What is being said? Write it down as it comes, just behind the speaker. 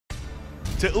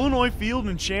To Illinois Field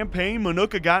in Champaign,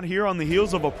 Minooka got here on the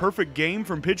heels of a perfect game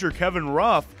from pitcher Kevin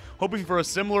Ruff, hoping for a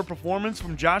similar performance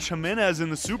from Josh Jimenez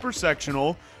in the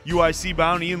Supersectional.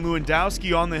 UIC-bound Ian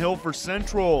Lewandowski on the hill for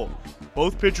Central.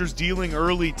 Both pitchers dealing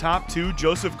early. Top two,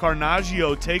 Joseph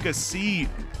Carnaggio take a seat.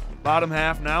 Bottom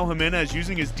half now, Jimenez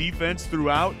using his defense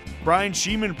throughout. Brian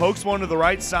Sheeman pokes one to the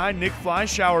right side. Nick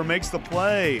Fleischauer makes the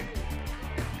play.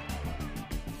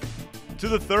 To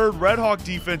the third, Red Hawk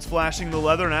defense flashing the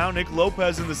leather now. Nick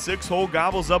Lopez in the sixth hole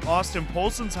gobbles up Austin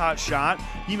Polson's hot shot.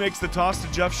 He makes the toss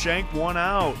to Jeff Shank, one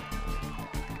out.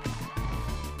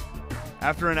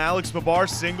 After an Alex Babar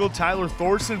single, Tyler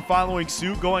Thorson following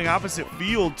suit, going opposite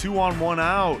field, 2 on 1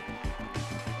 out.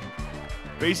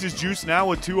 Bases juiced now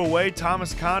with 2 away.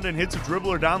 Thomas Condon hits a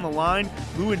dribbler down the line.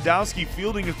 Lewandowski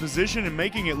fielding his position and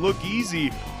making it look easy.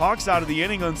 Hawks out of the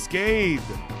inning unscathed.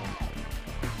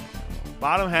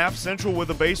 Bottom half, Central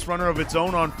with a base runner of its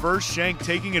own on first. Shank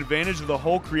taking advantage of the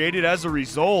hole created as a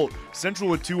result. Central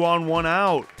with 2 on 1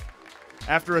 out.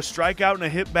 After a strikeout and a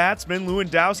hit batsman,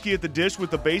 Lewandowski at the dish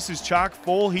with the bases chock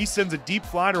full. He sends a deep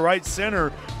fly to right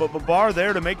center, but Babar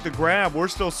there to make the grab. We're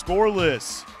still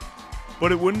scoreless.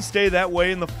 But it wouldn't stay that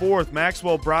way in the fourth.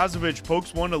 Maxwell Brozovic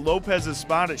pokes one to Lopez's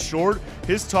spot at short.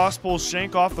 His toss pulls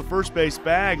Shank off the first base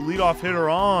bag. Leadoff hitter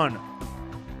on.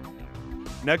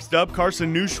 Next up,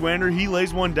 Carson Neuschwander. He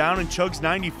lays one down and chugs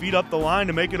 90 feet up the line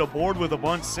to make it a board with a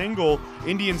bunt single.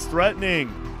 Indians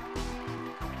threatening.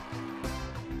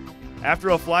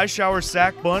 After a Fleischauer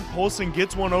sack bunt, Polson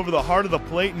gets one over the heart of the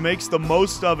plate and makes the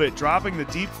most of it, dropping the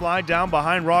deep fly down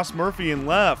behind Ross Murphy and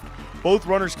left. Both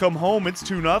runners come home. It's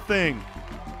 2-0.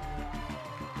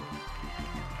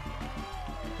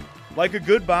 Like a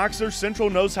good boxer, Central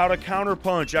knows how to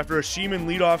counterpunch. After a Sheeman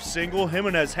leadoff single,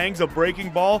 Jimenez hangs a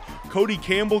breaking ball. Cody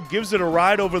Campbell gives it a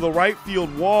ride over the right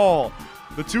field wall.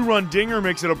 The 2-run dinger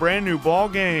makes it a brand new ball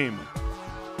game.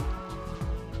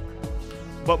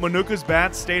 But Minooka's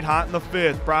bats stayed hot in the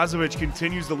fifth. Brozovic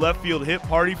continues the left field hit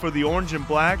party for the orange and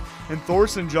black, and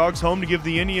Thorson jogs home to give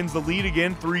the Indians the lead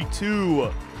again,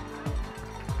 3-2.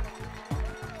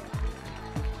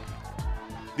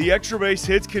 The extra base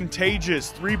hit's contagious.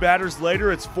 3 batters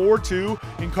later, it's 4-2,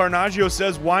 and Carnaggio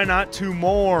says, why not 2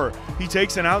 more? He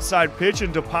takes an outside pitch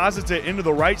and deposits it into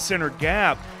the right center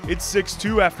gap. It's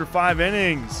 6-2 after 5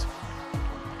 innings.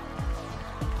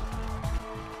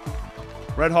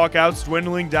 Red Hawk outs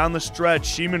dwindling down the stretch.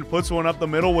 Sheeman puts one up the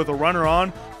middle with a runner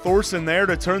on. Thorson there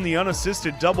to turn the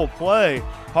unassisted double play.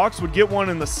 Hawks would get one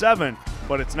in the 7th,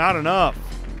 but it's not enough.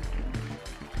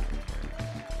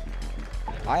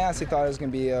 I honestly thought it was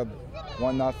going to be a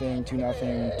 1-0,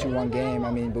 2-0, 2-1 game.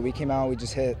 I mean, but we came out, we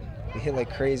hit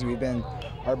like crazy.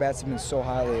 Our bats have been so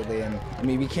high lately, and I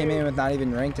mean, we came in with not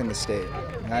even ranked in the state.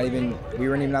 We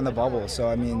weren't even on the bubble. So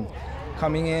I mean,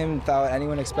 coming in without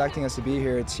anyone expecting us to be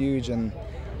here, it's huge. And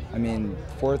I mean,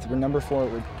 we're number 4,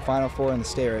 we're Final 4 in the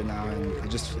state right now,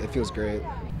 and it feels great.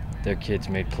 Their kids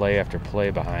made play after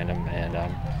play behind them, and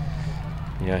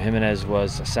you know, Jimenez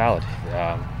was solid.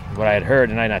 What I had heard,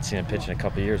 and I had not seen him pitch in a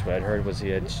couple of years, what I had heard was he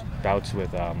had bouts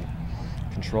with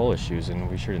control issues, and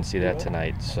we sure didn't see that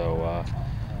tonight. So,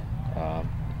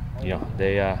 you know,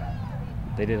 they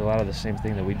did a lot of the same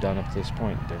thing that we'd done up to this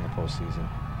point during the postseason.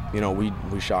 You know,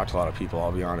 we shocked a lot of people,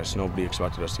 I'll be honest. Nobody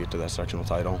expected us to get to that sectional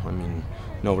title. I mean,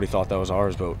 nobody thought that was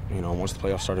ours, but, you know, once the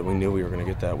playoffs started, we knew we were going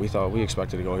to get that. We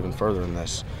expected to go even further than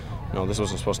this. You know, this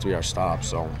wasn't supposed to be our stop,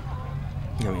 so,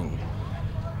 I mean,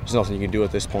 there's nothing you can do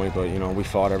at this point, but, you know, we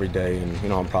fought every day, and, you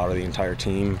know, I'm proud of the entire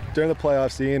team. During the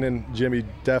playoffs, Ian and Jimmy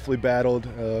definitely battled.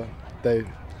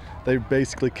 They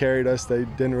basically carried us. They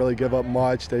didn't really give up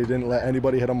much. They didn't let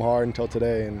anybody hit them hard until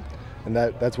today, and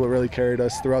that's what really carried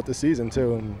us throughout the season,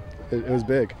 too, and it was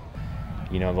big.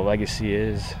 You know, the legacy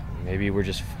is maybe we're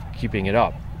just keeping it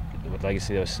up. The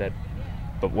legacy that was set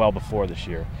but well before this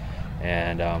year.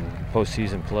 And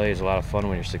postseason play is a lot of fun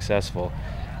when you're successful,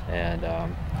 and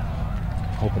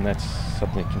hoping that's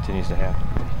something that continues to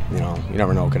happen. You know, you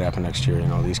never know what could happen next year. You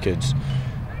know, these kids,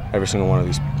 every single one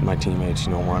of my teammates,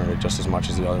 you know, wanted it just as much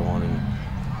as the other one, and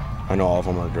I know all of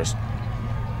them are just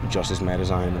as mad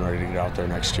as I am and ready to get out there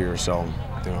next year. So,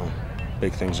 you know,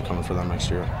 big things are coming for them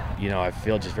next year. You know, I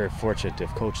feel just very fortunate to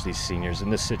have coached these seniors in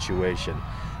this situation.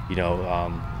 You know,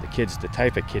 the kids, the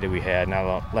type of kid that we had,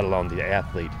 not let alone the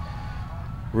athlete,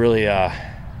 really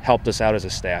helped us out as a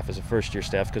staff, as a first-year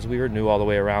staff, because we were new all the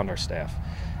way around our staff.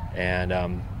 And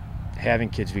having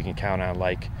kids we can count on,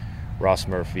 like Ross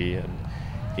Murphy and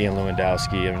Ian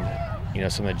Lewandowski, and, you know,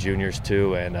 some of the juniors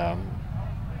too, and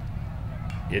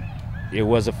it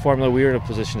was a formula we were in a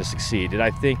position to succeed. Did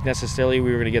I think necessarily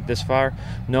we were going to get this far?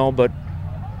 No, but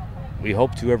we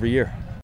hope to every year.